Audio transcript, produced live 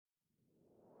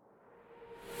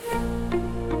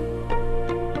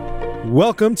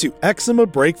Welcome to Eczema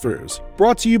Breakthroughs,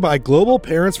 brought to you by Global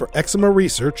Parents for Eczema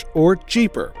Research, or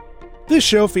GPER. This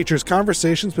show features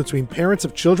conversations between parents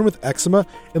of children with eczema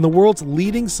and the world's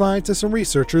leading scientists and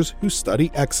researchers who study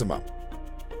eczema.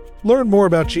 Learn more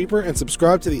about GPER and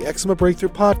subscribe to the Eczema Breakthrough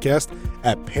podcast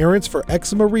at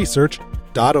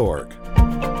parentsforeczemaresearch.org.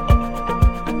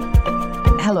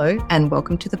 Hello and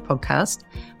welcome to the podcast.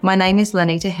 My name is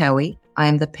Lanita Howie. I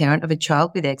am the parent of a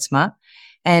child with eczema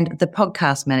and the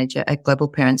podcast manager at Global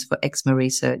Parents for Eczema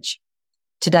Research.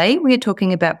 Today, we are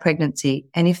talking about pregnancy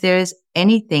and if there is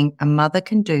anything a mother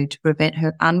can do to prevent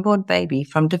her unborn baby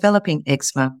from developing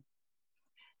eczema.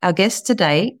 Our guests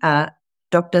today are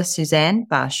Dr. Suzanne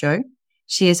Barshow.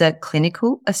 She is a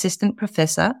clinical assistant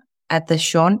professor at the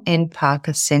Sean N.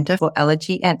 Parker Center for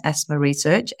Allergy and Asthma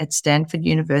Research at Stanford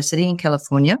University in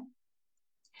California.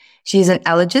 She is an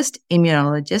allergist,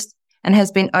 immunologist, and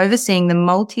has been overseeing the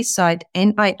multi-site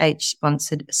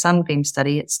NIH-sponsored Sunbeam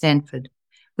study at Stanford,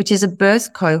 which is a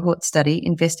birth cohort study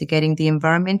investigating the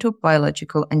environmental,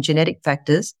 biological, and genetic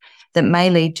factors that may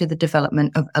lead to the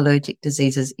development of allergic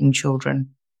diseases in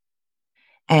children.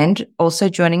 And also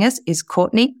joining us is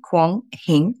Courtney Kwong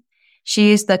Hing. She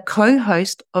is the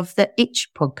co-host of the Itch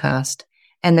podcast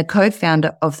and the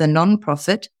co-founder of the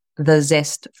nonprofit The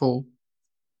Zestful.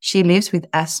 She lives with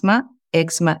asthma,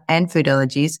 eczema, and food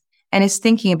allergies and is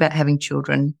thinking about having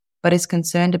children, but is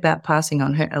concerned about passing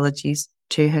on her allergies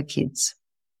to her kids.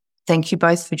 Thank you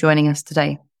both for joining us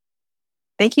today.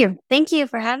 Thank you. Thank you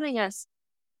for having us.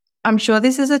 I'm sure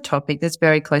this is a topic that's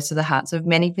very close to the hearts of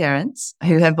many parents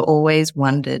who have always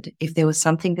wondered if there was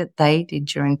something that they did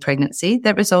during pregnancy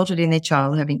that resulted in their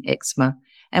child having eczema.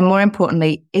 And more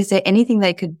importantly, is there anything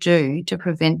they could do to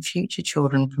prevent future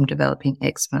children from developing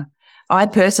eczema? I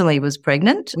personally was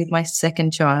pregnant with my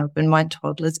second child when my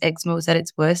toddler's eczema was at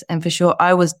its worst. And for sure,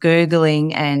 I was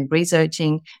Googling and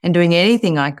researching and doing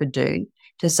anything I could do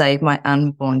to save my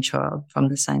unborn child from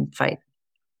the same fate.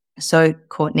 So,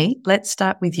 Courtney, let's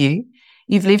start with you.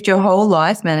 You've lived your whole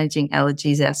life managing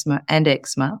allergies, asthma, and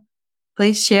eczema.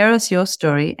 Please share us your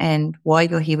story and why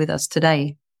you're here with us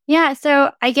today. Yeah,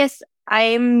 so I guess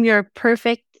I'm your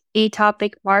perfect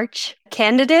atopic March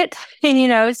candidate.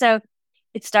 So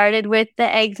it started with the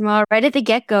eczema right at the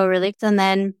get-go, really. And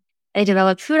then I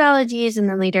developed food allergies, and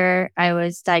then later I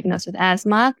was diagnosed with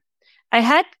asthma. I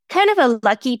had kind of a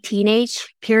lucky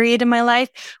teenage period in my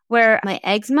life where my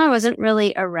eczema wasn't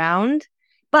really around.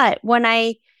 But when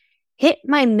I hit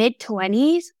my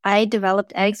mid-20s, I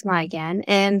developed eczema again.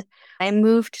 And I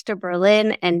moved to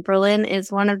Berlin, and Berlin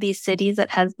is one of these cities that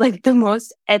has like the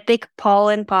most epic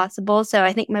pollen possible. So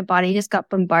I think my body just got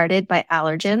bombarded by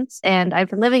allergens, and I've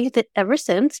been living with it ever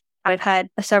since. I've had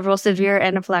several severe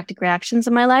anaphylactic reactions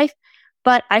in my life,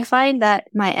 but I find that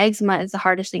my eczema is the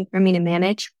hardest thing for me to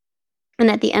manage.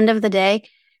 And at the end of the day,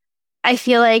 I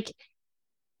feel like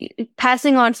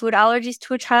passing on food allergies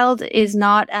to a child is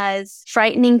not as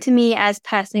frightening to me as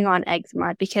passing on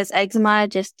eczema, because eczema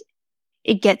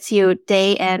it gets you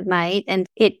day and night, and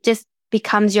it just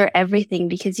becomes your everything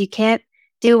because you can't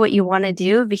do what you want to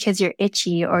do because you're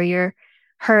itchy or you're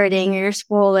hurting or you're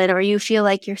swollen or you feel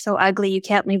like you're so ugly you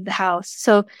can't leave the house.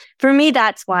 So for me,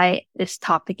 that's why this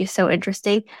topic is so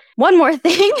interesting. One more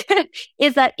thing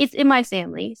is that it's in my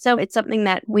family. So it's something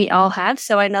that we all have.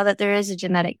 So I know that there is a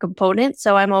genetic component.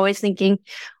 So I'm always thinking,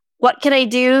 what can I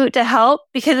do to help?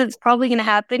 Because it's probably going to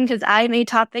happen because I'm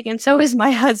atopic and so is my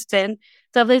husband.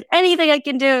 So if there's anything I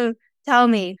can do, tell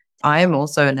me. I am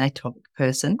also an atopic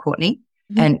person, Courtney,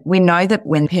 and we know that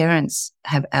when parents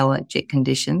have allergic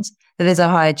conditions, that there's a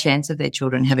higher chance of their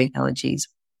children having allergies,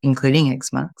 including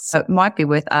eczema. So it might be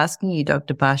worth asking you,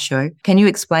 Dr. Barshow, can you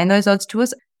explain those odds to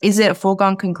us? Is it a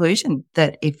foregone conclusion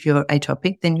that if you're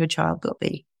atopic, then your child will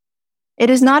be? It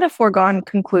is not a foregone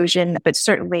conclusion, but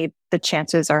certainly the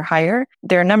chances are higher.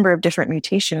 There are a number of different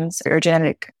mutations or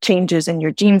genetic changes in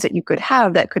your genes that you could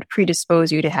have that could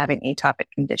predispose you to having atopic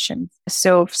conditions.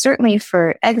 So certainly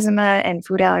for eczema and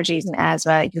food allergies and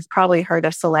asthma, you've probably heard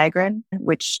of filaggrin,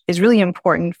 which is really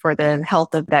important for the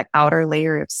health of that outer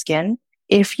layer of skin.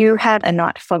 If you had a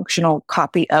not functional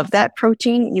copy of that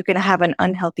protein, you can have an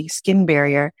unhealthy skin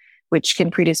barrier, which can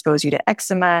predispose you to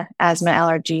eczema, asthma,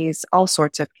 allergies, all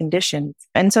sorts of conditions.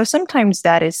 And so sometimes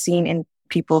that is seen in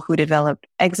people who develop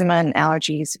eczema and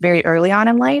allergies very early on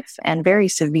in life and very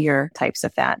severe types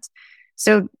of that.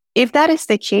 So if that is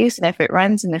the case, and if it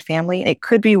runs in the family, it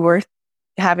could be worth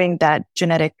having that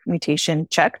genetic mutation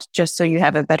checked just so you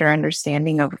have a better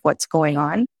understanding of what's going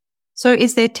on. So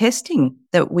is there testing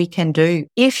that we can do?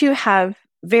 If you have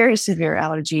very severe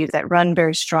allergies that run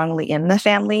very strongly in the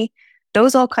family,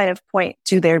 Those all kind of point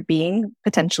to there being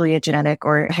potentially a genetic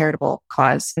or heritable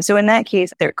cause. And so in that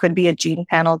case, there could be a gene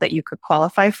panel that you could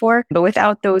qualify for, but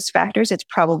without those factors, it's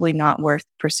probably not worth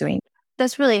pursuing.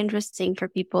 That's really interesting for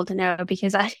people to know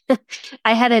because I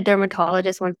I had a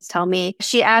dermatologist once tell me,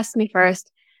 she asked me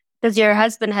first, does your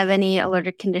husband have any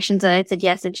allergic conditions? And I said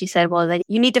yes. And she said, well, then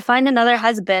you need to find another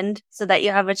husband so that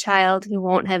you have a child who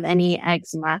won't have any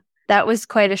eczema. That was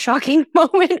quite a shocking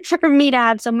moment for me to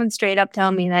have someone straight up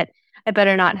tell me that I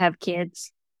better not have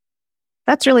kids.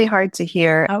 That's really hard to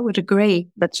hear. I would agree.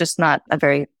 That's just not a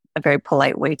very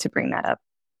polite way to bring that up.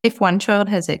 If one child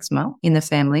has eczema in the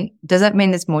family, does that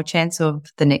mean there's more chance of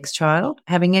the next child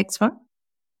having eczema?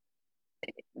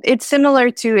 It's similar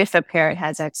to if a parent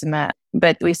has eczema,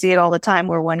 but we see it all the time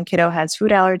where one kiddo has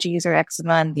food allergies or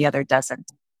eczema and the other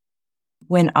doesn't.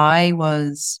 When I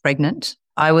was pregnant,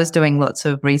 I was doing lots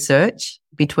of research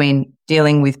between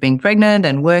dealing with being pregnant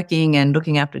and working and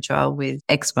looking after a child with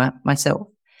eczema myself.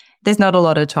 There's not a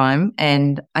lot of time,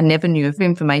 and I never knew if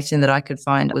information that I could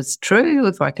find was true,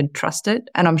 if I could trust it.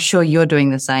 And I'm sure you're doing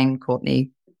the same,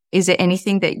 Courtney. Is there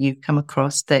anything that you've come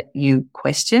across that you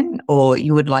question or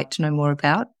you would like to know more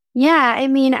about? Yeah, I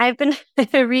mean, I've been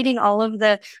reading all of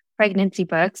the pregnancy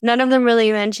books. None of them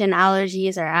really mention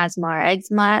allergies or asthma or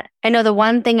eczema. I know the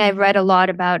one thing I've read a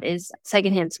lot about is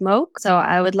secondhand smoke. So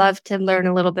I would love to learn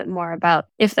a little bit more about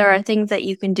if there are things that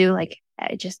you can do, like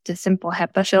just a simple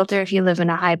HEPA filter if you live in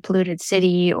a high polluted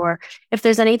city, or if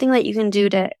there's anything that you can do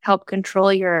to help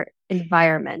control your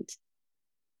environment.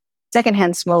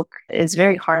 Secondhand smoke is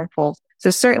very harmful.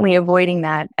 So certainly avoiding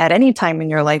that at any time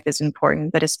in your life is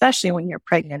important, but especially when you're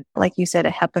pregnant. Like you said,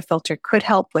 a HEPA filter could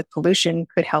help with pollution,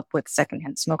 could help with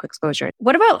secondhand smoke exposure.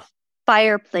 What about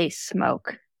fireplace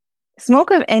smoke?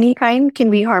 Smoke of any kind can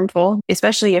be harmful,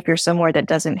 especially if you're somewhere that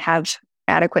doesn't have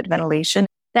adequate ventilation.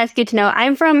 That's good to know.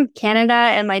 I'm from Canada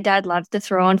and my dad loves to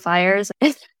throw on fires.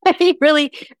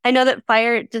 I know that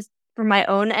fire, just for my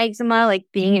own eczema, like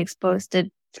being exposed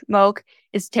to smoke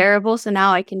is terrible. So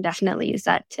now I can definitely use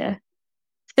that to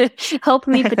help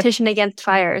me petition against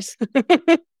fires.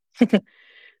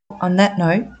 On that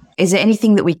note, is there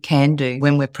anything that we can do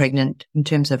when we're pregnant in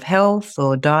terms of health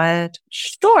or diet?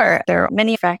 Sure. There are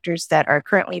many factors that are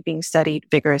currently being studied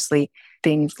vigorously.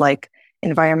 Things like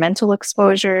environmental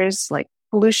exposures, like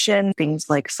pollution, things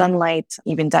like sunlight,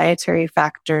 even dietary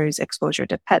factors, exposure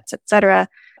to pets, etc.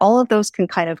 All of those can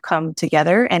kind of come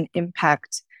together and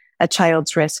impact a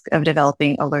child's risk of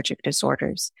developing allergic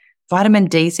disorders. Vitamin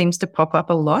D seems to pop up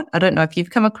a lot. I don't know if you've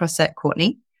come across that,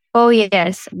 Courtney. Oh,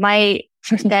 yes. My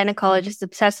gynecologist is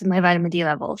obsessed with my vitamin D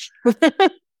levels.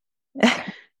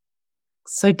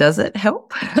 So does it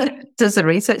help? Does the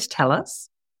research tell us?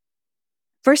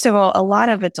 First of all, a lot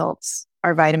of adults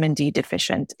are vitamin D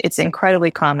deficient. It's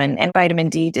incredibly common, and vitamin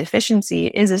D deficiency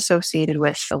is associated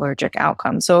with allergic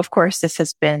outcomes. So, of course, this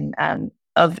has been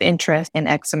of interest in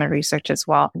eczema research as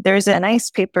well. There's a nice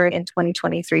paper in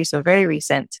 2023, so very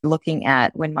recent, looking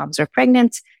at when moms are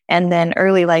pregnant and then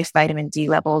early life vitamin D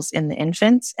levels in the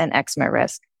infants and eczema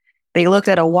risk. They looked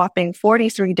at a whopping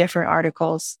 43 different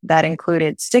articles that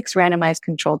included 6 randomized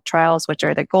controlled trials, which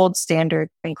are the gold standard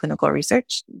in clinical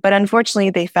research. But unfortunately,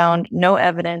 they found no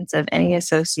evidence of any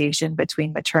association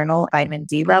between maternal vitamin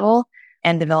D level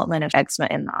and development of eczema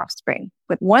in the offspring.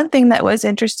 But one thing that was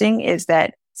interesting is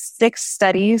that 6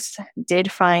 studies did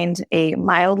find a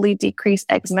mildly decreased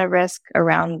eczema risk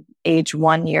around age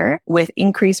 1 year with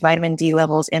increased vitamin D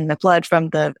levels in the blood from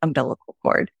the umbilical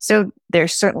cord. So there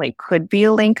certainly could be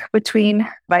a link between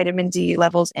vitamin D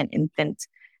levels and infant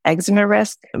eczema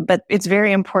risk, but it's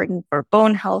very important for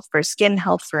bone health, for skin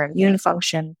health, for immune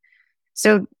function.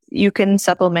 So you can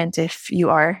supplement if you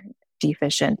are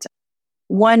deficient.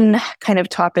 One kind of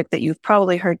topic that you've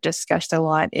probably heard discussed a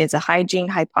lot is a hygiene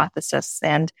hypothesis,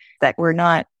 and that we're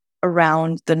not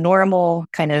around the normal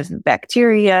kind of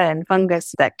bacteria and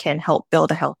fungus that can help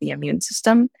build a healthy immune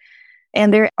system.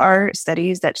 And there are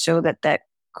studies that show that that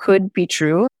could be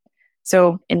true.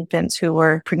 So infants who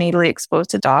were prenatally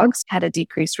exposed to dogs had a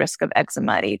decreased risk of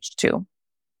eczema at age 2.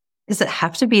 Does it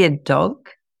have to be a dog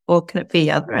or can it be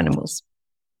other animals?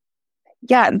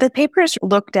 Yeah, the papers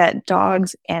looked at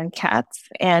dogs and cats,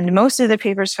 and most of the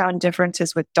papers found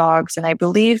differences with dogs. And I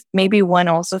believe maybe one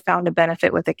also found a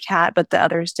benefit with a cat, but the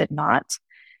others did not.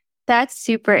 That's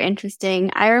super interesting.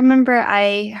 I remember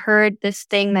I heard this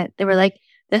thing that they were like,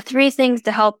 the 3 things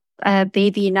to help a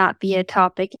baby not be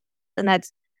atopic, and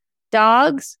that's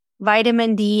dogs,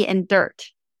 vitamin D, and dirt.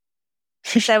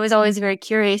 So I was always very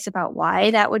curious about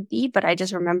why that would be, but I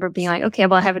just remember being like, okay,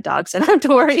 well, I have a dog, so I don't have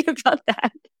to worry about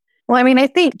that. Well, I mean, I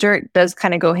think dirt does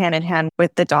kind of go hand in hand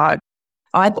with the dog.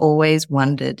 I've always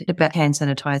wondered about hand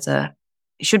sanitizer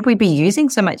Should we be using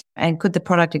so much? And could the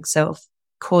product itself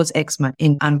cause eczema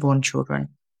in unborn children?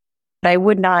 I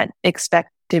would not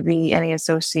expect to be any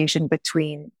association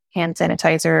between hand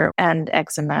sanitizer and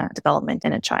eczema development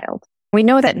in a child. We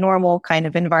know that normal kind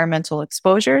of environmental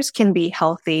exposures can be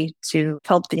healthy to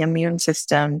help the immune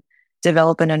system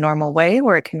develop in a normal way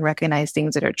where it can recognize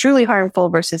things that are truly harmful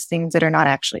versus things that are not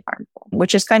actually harmful,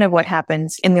 which is kind of what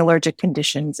happens in the allergic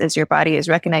conditions is your body is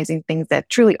recognizing things that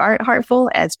truly aren't harmful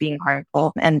as being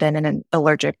harmful. And then an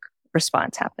allergic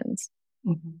response happens.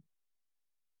 Mm-hmm.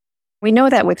 We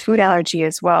know that with food allergy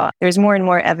as well, there's more and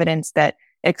more evidence that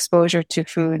exposure to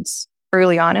foods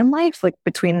early on in life, like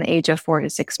between the age of 4 to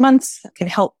 6 months, can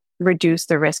help reduce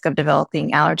the risk of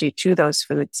developing allergy to those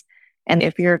foods. And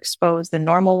if you're exposed the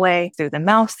normal way through the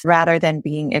mouth rather than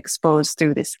being exposed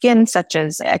through the skin, such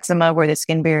as eczema where the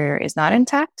skin barrier is not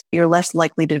intact, you're less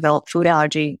likely to develop food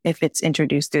allergy if it's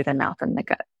introduced through the mouth and the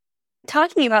gut.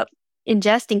 Talking about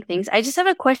ingesting things, I just have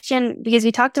a question because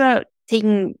we talked about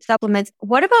taking supplements.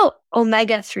 What about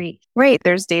omega-3? Right.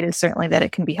 There's data certainly that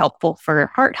it can be helpful for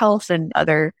heart health and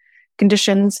other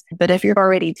conditions. But if you're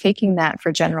already taking that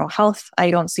for general health,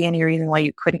 I don't see any reason why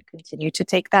you couldn't continue to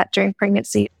take that during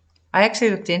pregnancy. I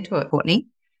actually looked into it, Courtney,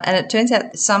 and it turns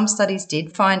out some studies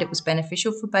did find it was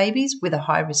beneficial for babies with a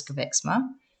high risk of eczema,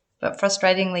 but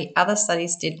frustratingly, other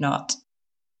studies did not.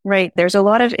 Right. There's a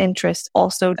lot of interest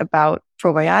also about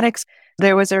probiotics.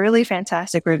 There was a really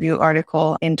fantastic review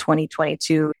article in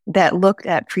 2022 that looked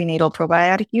at prenatal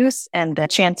probiotic use and the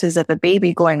chances of a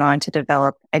baby going on to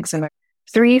develop eczema.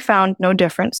 3 found no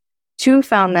difference. 2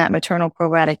 found that maternal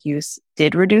probiotic use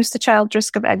did reduce the child's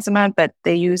risk of eczema, but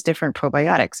they use different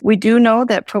probiotics. We do know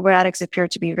that probiotics appear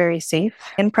to be very safe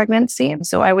in pregnancy.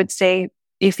 So I would say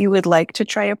if you would like to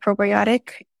try a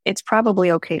probiotic, it's probably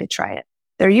okay to try it.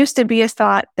 There used to be a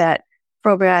thought that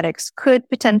probiotics could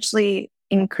potentially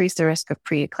increase the risk of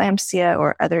preeclampsia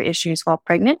or other issues while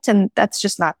pregnant, and that's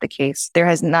just not the case. There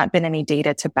has not been any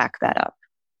data to back that up.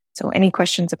 So any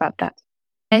questions about that?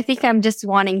 I think I'm just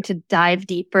wanting to dive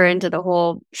deeper into the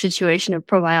whole situation of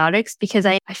probiotics because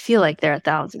I feel like there are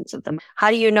thousands of them. How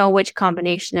do you know which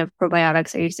combination of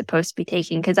probiotics are you supposed to be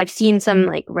taking? Because I've seen some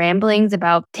like ramblings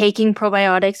about taking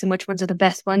probiotics and which ones are the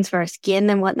best ones for our skin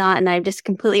and whatnot. And I'm just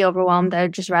completely overwhelmed.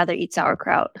 I'd just rather eat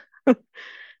sauerkraut.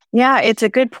 Yeah, it's a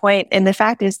good point. And the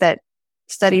fact is that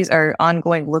studies are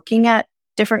ongoing looking at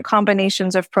different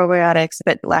combinations of probiotics,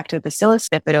 but Lactobacillus,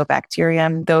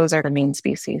 Bifidobacterium, those are the main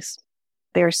species.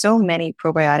 There are so many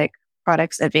probiotic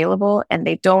products available, and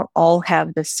they don't all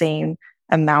have the same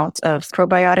amount of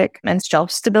probiotic and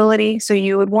shelf stability. So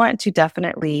you would want to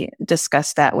definitely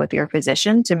discuss that with your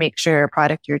physician to make sure a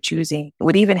product you're choosing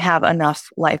would even have enough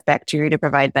live bacteria to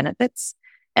provide benefits.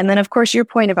 And then, of course, your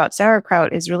point about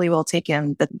sauerkraut is really well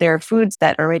taken, that there are foods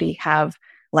that already have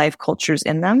live cultures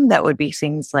in them. That would be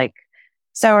things like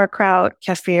sauerkraut,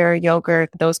 kefir, yogurt,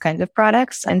 those kinds of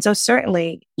products. And so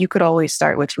certainly you could always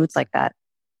start with foods like that.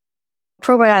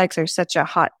 Probiotics are such a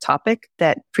hot topic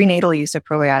that prenatal use of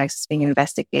probiotics is being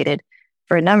investigated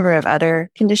for a number of other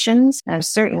conditions. And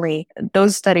certainly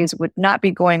those studies would not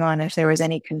be going on if there was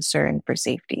any concern for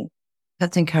safety.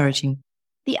 That's encouraging.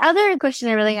 The other question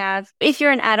I really have, if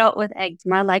you're an adult with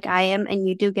eczema like I am and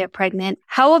you do get pregnant,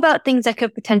 how about things that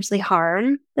could potentially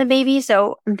harm the baby?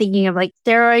 So I'm thinking of like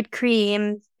steroid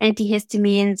creams,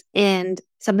 antihistamines, and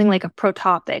something like a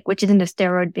Protopic, which isn't a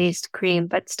steroid-based cream,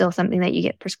 but still something that you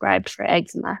get prescribed for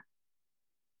eczema.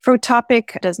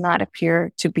 Protopic does not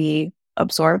appear to be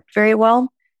absorbed very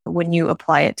well when you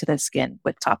apply it to the skin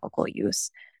with topical use.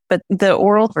 But the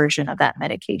oral version of that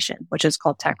medication, which is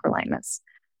called tacrolimus,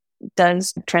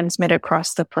 does transmit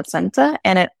across the placenta,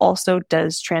 and it also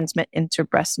does transmit into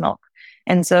breast milk.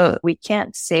 And so we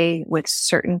can't say with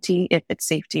certainty if it's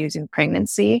safe to use in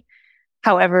pregnancy.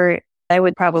 However, I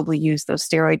would probably use those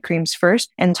steroid creams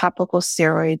first, and topical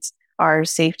steroids are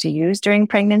safe to use during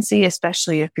pregnancy,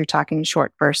 especially if you're talking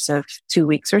short bursts of 2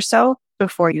 weeks or so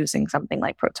before using something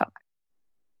like Protopic.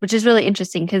 Which is really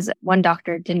interesting because one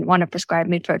doctor didn't want to prescribe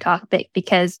me Protopic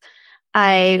because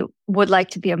I would like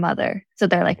to be a mother. So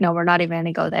they're like, no, we're not even going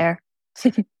to go there.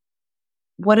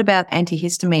 What about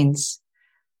antihistamines?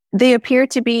 They appear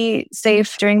to be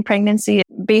safe during pregnancy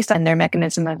based on their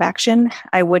mechanism of action.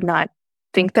 I would not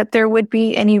think that there would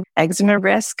be any eczema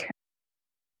risk.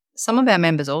 Some of our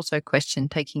members also question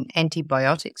taking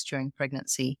antibiotics during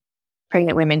pregnancy.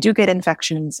 Pregnant women do get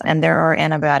infections, and there are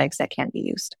antibiotics that can be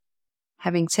used.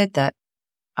 Having said that,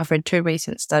 I've read 2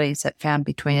 recent studies that found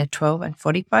between a 12 and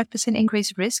 45%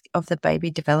 increased risk of the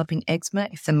baby developing eczema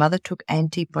if the mother took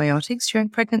antibiotics during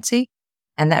pregnancy,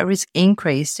 and that risk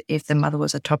increased if the mother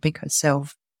was atopic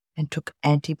herself and took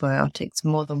antibiotics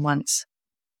more than once.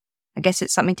 I guess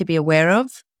it's something to be aware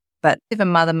of. But if a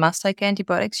mother must take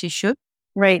antibiotics, she should.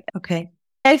 Right. Okay.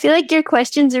 I feel like your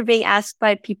questions are being asked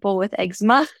by people with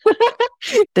eczema.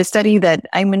 The study that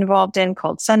I'm involved in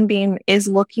called Sunbeam is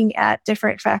looking at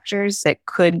different factors that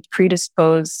could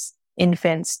predispose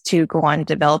infants to go on to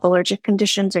develop allergic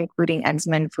conditions, including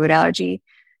eczema and food allergy.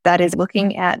 That is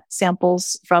looking at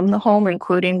samples from the home,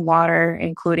 including water,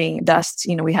 including dust.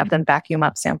 We have them vacuum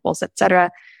up samples,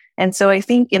 etc. And so I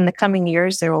think in the coming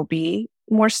years, there will be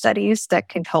more studies that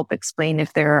can help explain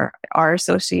if there are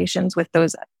associations with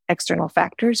those external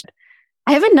factors.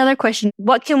 I have another question.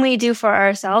 What can we do for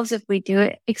ourselves if we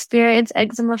do experience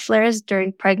eczema flares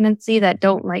during pregnancy that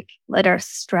don't let our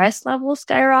stress levels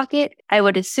skyrocket? I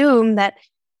would assume that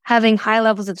having high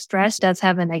levels of stress does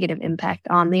have a negative impact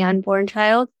on the unborn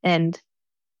child. And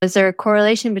is there a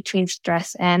correlation between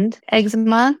stress and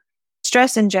eczema?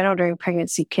 Stress in general during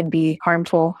pregnancy can be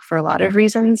harmful for a lot of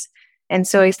reasons. And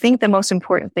so I think the most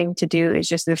important thing to do is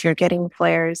just if you're getting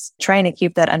flares, trying to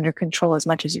keep that under control as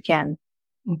much as you can.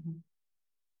 Mm-hmm.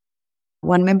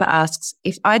 One member asks,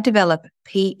 if I develop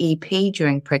PEP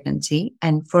during pregnancy,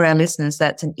 and for our listeners,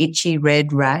 that's an itchy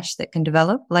red rash that can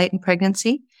develop late in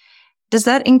pregnancy, does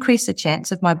that increase the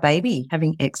chance of my baby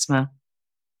having eczema?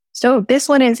 So this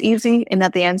one is easy in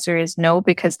that the answer is no,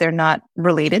 because they're not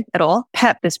related at all.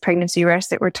 PEP, this pregnancy rash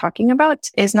that we're talking about,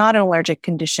 is not an allergic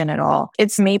condition at all.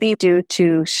 It's maybe due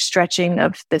to stretching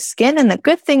of the skin. And the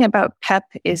good thing about PEP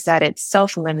is that it's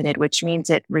self-limited, which means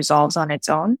it resolves on its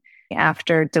own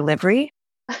after delivery.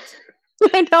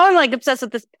 I know I'm obsessed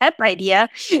with this PEP idea.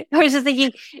 I was just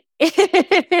thinking,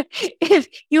 if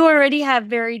you already have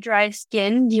very dry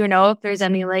skin, do you know if there's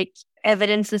any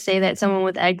evidence to say that someone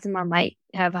with eczema might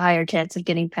have a higher chance of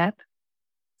getting PEP?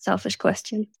 Selfish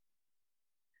question.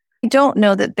 I don't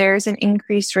know that there's an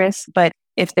increased risk, but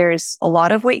if there's a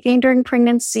lot of weight gain during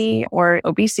pregnancy or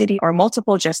obesity or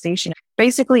multiple gestation,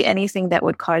 basically anything that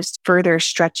would cause further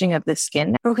stretching of the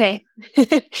skin. Okay.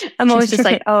 I'm always just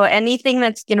anything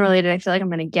that's skin related, I feel like I'm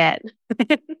going to get.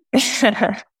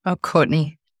 Oh,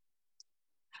 Courtney.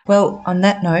 Well, on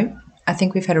that note, I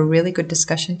think we've had a really good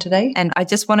discussion today. And I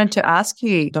just wanted to ask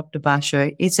you, Dr.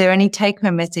 Basho, is there any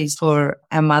take-home message for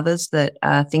our mothers that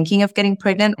are thinking of getting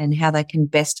pregnant and how they can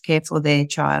best care for their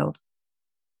child?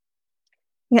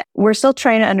 Yeah, we're still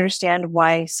trying to understand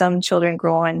why some children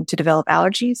grow on to develop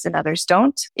allergies and others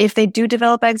don't. If they do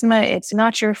develop eczema, it's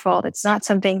not your fault. It's not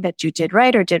something that you did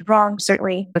right or did wrong.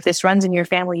 Certainly, if this runs in your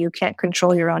family, you can't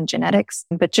control your own genetics,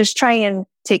 but just try and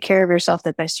take care of yourself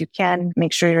the best you can.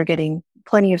 Make sure you're getting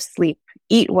plenty of sleep,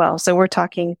 eat well. So we're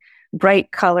talking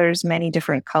bright colors, many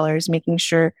different colors, making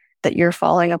sure that you're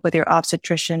following up with your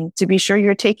obstetrician to be sure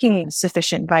you're taking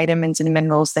sufficient vitamins and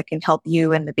minerals that can help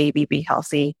you and the baby be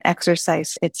healthy,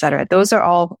 exercise, etc. Those are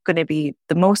all going to be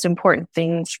the most important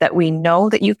things that we know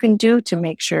that you can do to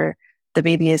make sure the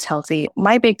baby is healthy.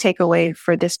 My big takeaway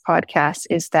for this podcast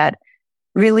is that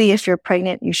really, if you're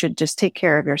pregnant, you should just take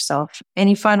care of yourself.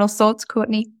 Any final thoughts,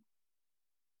 Courtney?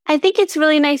 I think it's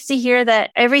really nice to hear that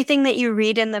everything that you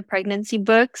read in the pregnancy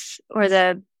books or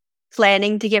the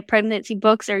planning to get pregnancy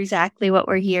books are exactly what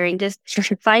we're hearing. Just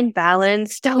find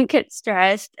balance, don't get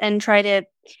stressed, and try to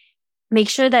make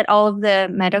sure that all of the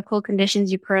medical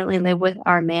conditions you currently live with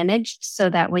are managed so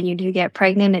that when you do get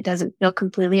pregnant, it doesn't feel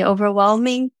completely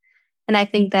overwhelming. And I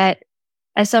think that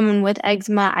as someone with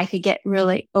eczema, I could get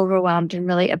really overwhelmed and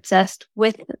really obsessed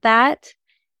with that.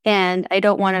 And I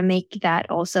don't want to make that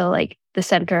also the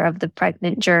center of the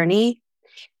pregnant journey.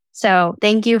 So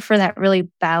thank you for that really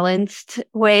balanced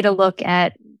way to look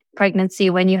at pregnancy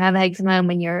when you have eczema and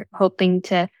when you're hoping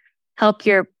to help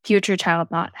your future child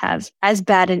not have as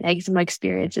bad an eczema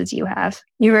experience as you have.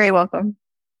 You're very welcome.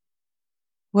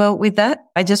 Well, with that,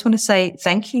 I just want to say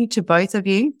thank you to both of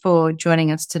you for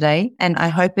joining us today. And I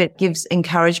hope it gives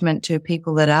encouragement to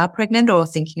people that are pregnant or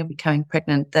thinking of becoming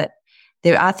pregnant that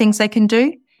there are things they can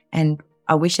do. And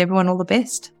I wish everyone all the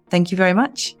best. Thank you very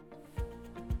much.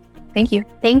 Thank you.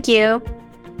 Thank you.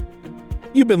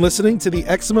 You've been listening to the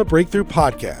Eczema Breakthrough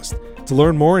Podcast. To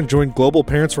learn more and join Global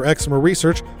Parents for Eczema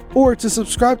Research or to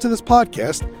subscribe to this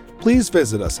podcast, please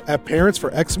visit us at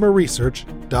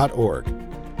parentsforeczemaresearch.org.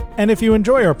 And if you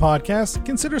enjoy our podcast,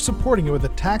 consider supporting it with a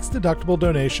tax-deductible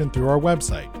donation through our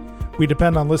website. We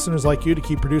depend on listeners like you to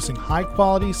keep producing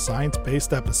high-quality,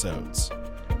 science-based episodes.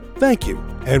 Thank you,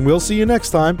 and we'll see you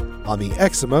next time on the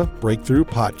Eczema Breakthrough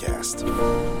Podcast.